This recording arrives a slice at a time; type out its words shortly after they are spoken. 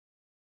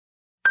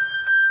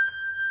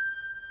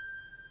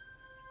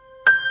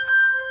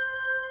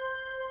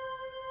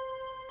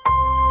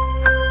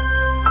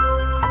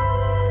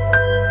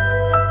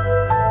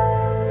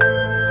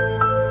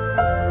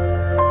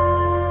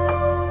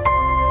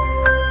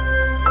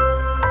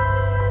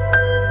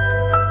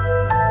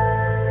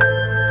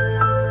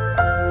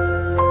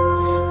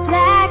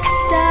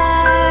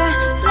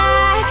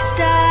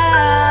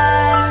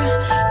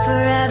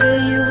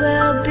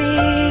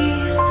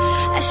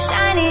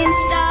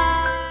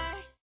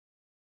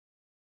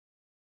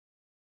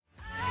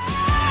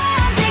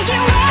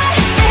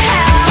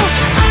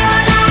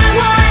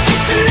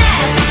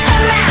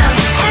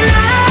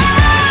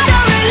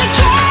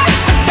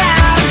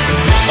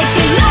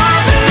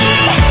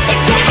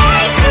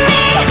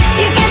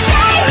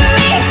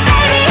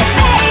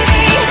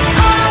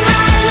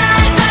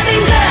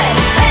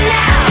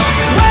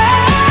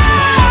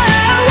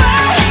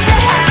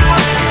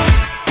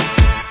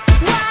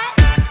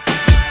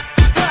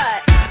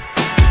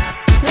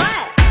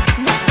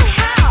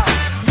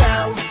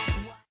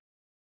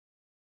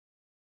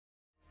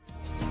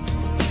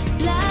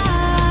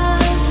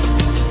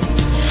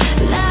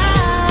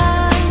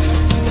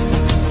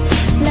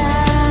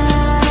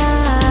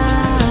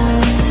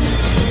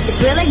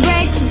really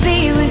great to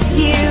be with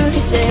you.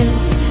 This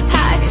is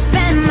how I could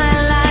spend my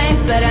life,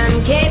 but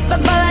I'm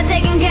capable of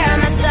taking care of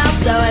myself.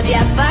 So if you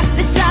fuck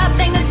this up,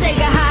 then go take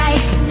a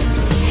hike.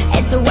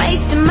 It's a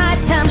waste of my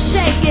time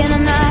shaking.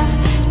 I'm not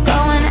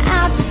going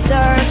out to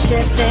search.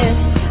 If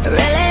it's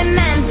really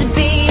meant to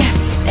be,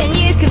 then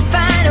you can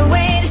find a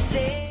way to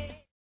see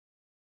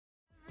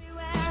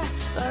everywhere.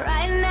 But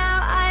right now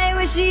I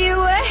wish you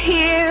were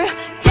here.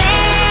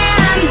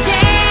 Damn,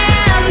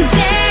 damn,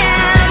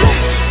 damn,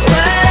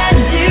 what I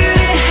do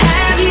to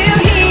have you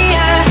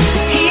here,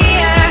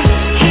 here,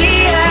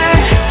 here.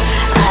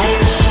 I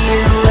wish you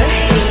were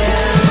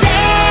here.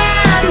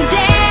 Damn,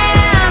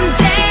 damn,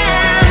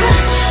 damn,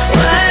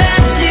 what I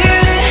do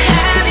to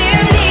have you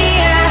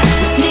near,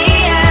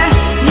 near,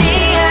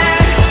 near.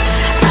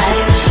 I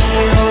wish you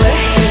were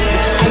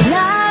here. I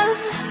love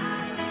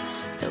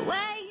the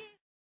way you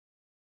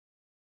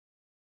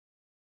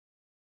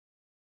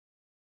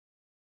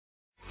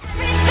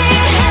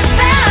everything has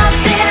felt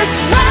this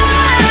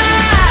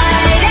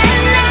right,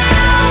 and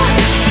now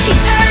you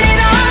turn it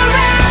all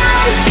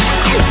around,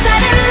 and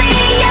suddenly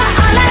you're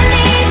all I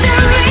need, the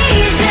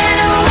reason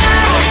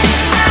why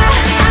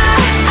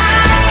I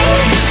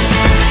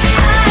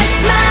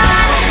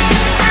smile.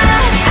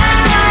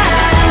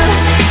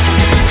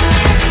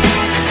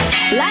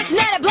 Last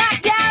night I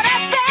blacked out, I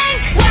think.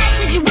 What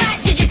did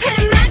you put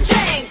in my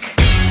drink? I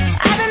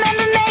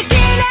remember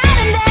making out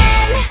and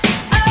then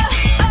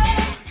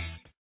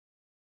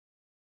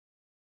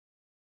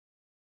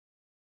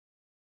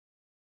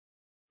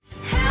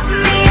help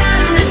me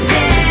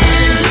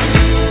understand.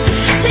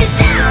 Please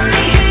tell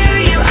me who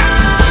you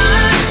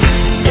are,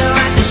 so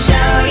I can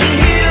show you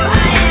who I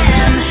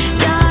am.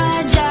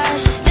 You're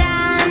just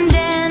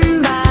standing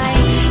by.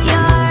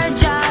 You're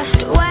just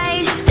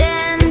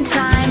wasting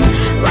time.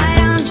 Why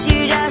don't you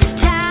just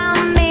tell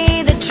me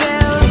the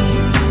truth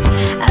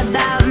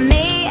about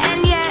me and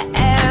you?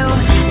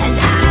 And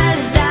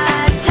as the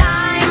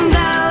time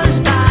goes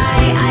by,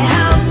 I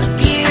hope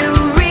you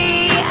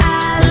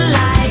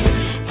realize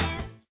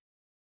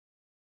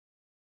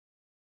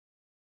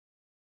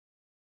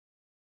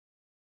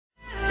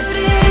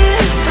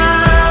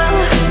beautiful,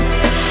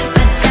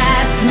 but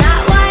that's not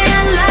why I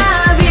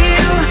love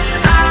you.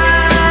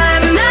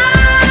 I'm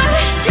not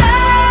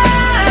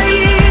sure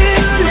you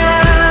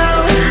know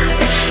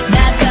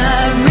that the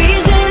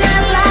reason I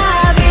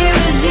love you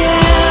is you,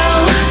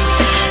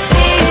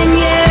 being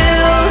you,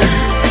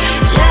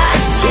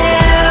 just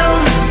you.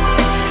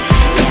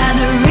 Yeah,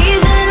 the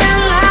reason I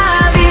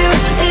love you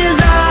is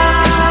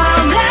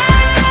all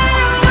that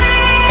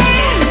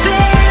we've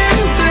been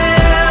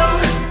through.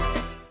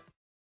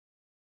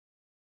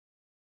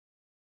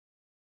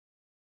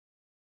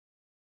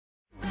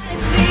 It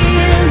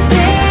feels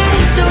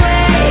this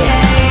way,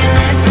 and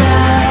that's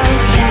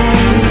okay.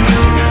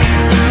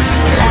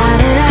 La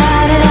da da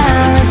da da,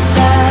 it's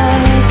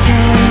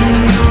okay.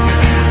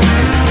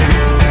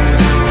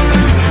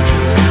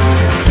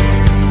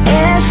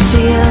 It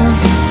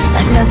feels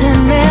like nothing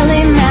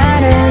really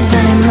matters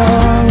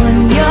anymore when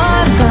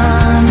you're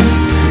gone.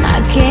 I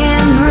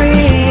can't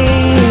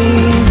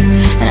breathe,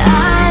 and I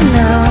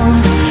know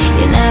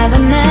you never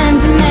meant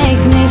to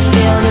make me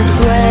feel this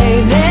way.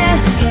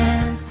 This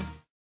can't.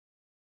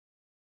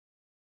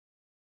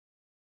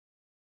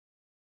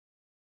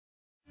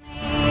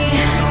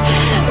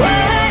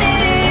 What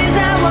it is I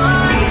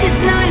want,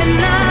 it's not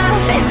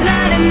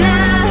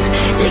enough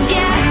to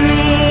get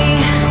me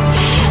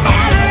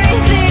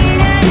everything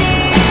I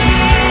need.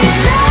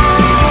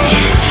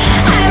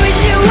 I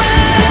wish it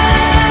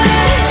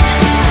was.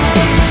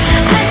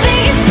 I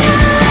think it's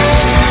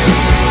time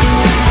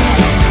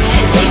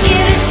to give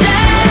it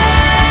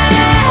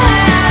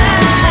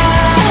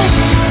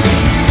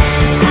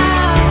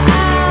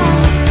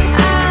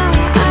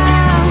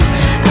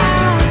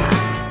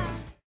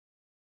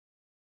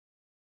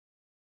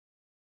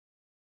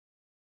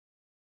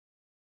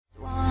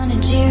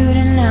wanted you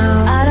to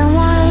know I don't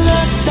wanna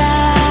look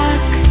back,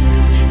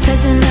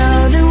 'cause I know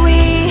that we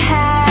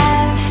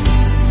have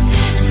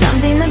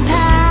something the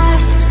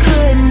past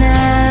could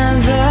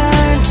never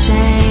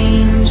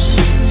change.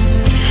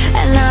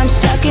 And I'm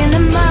stuck in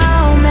the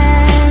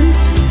moment,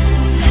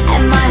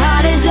 and my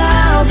heart is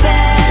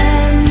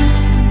open.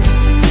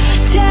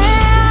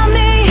 Tell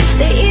me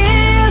that you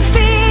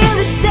feel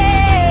the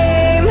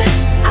same.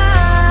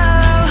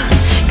 Oh,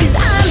 'cause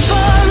I'm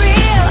for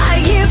real.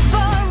 Are you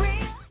for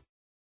real?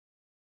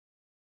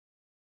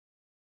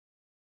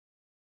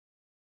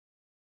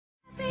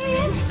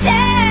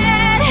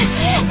 Instead,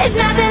 there's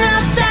nothing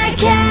else I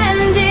can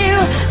do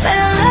but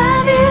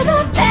love you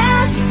the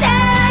best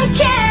that I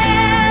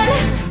can.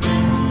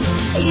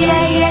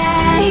 Yeah,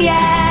 yeah,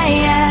 yeah,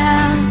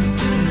 yeah.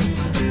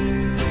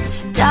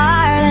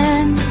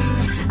 Darling,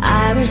 I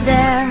was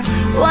there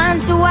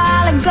once a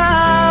while ago.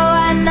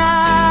 I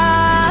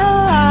know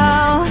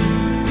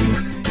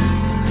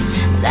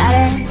that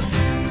it's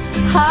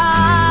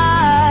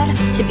hard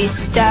to be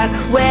stuck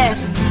with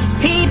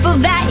people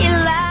that you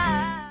love.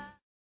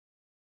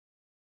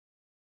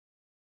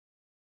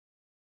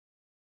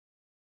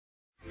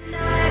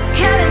 Not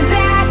coming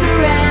back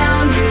around.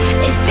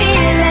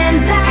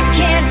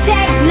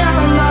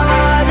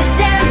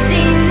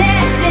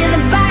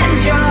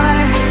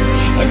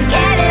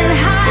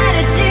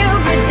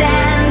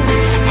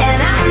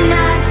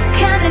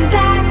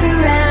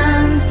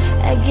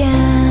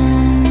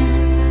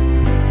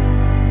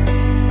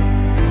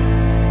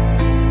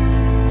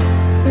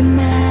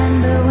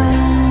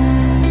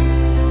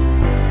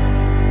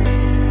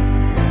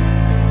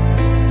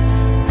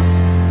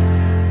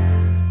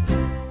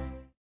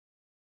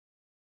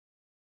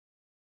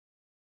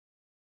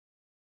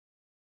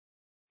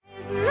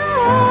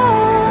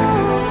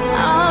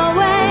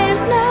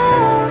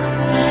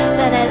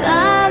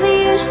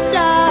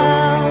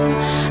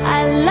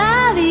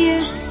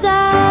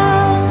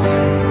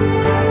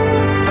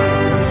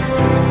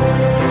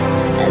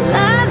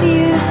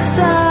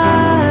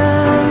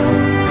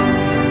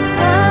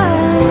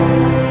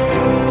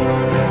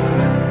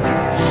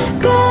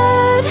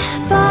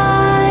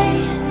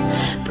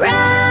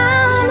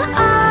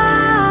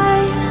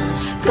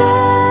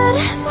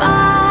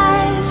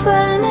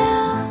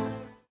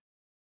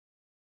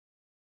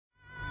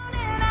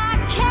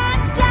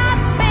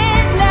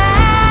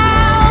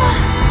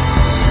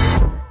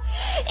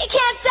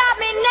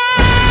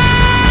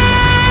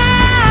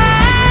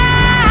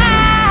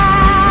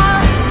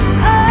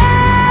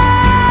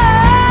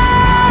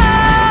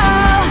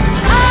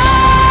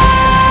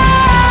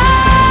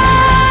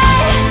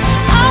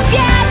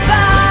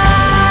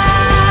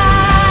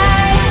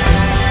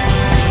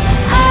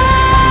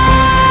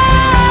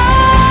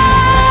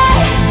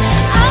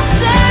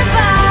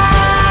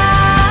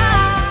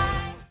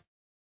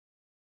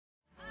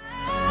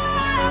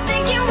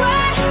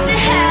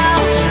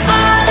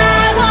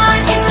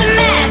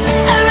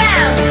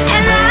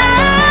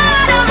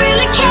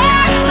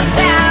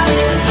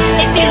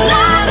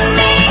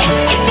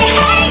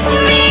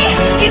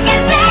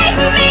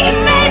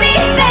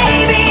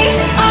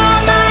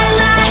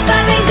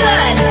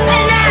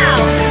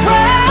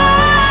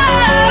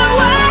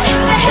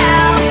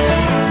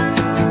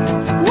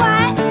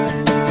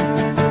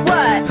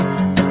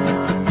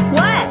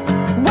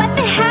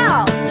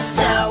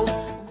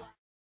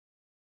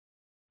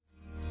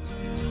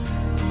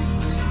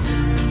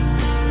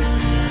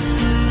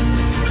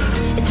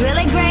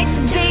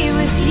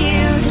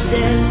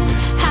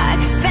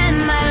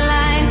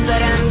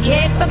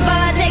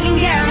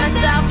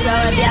 So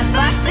if you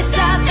fuck this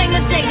up, then go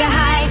take a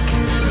hike.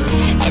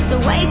 It's a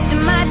waste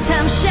of my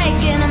time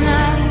shaking. I'm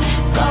not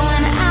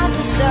going out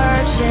to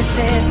search if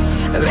it's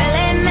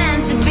really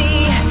meant to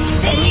be.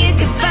 Then you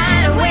could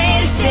find a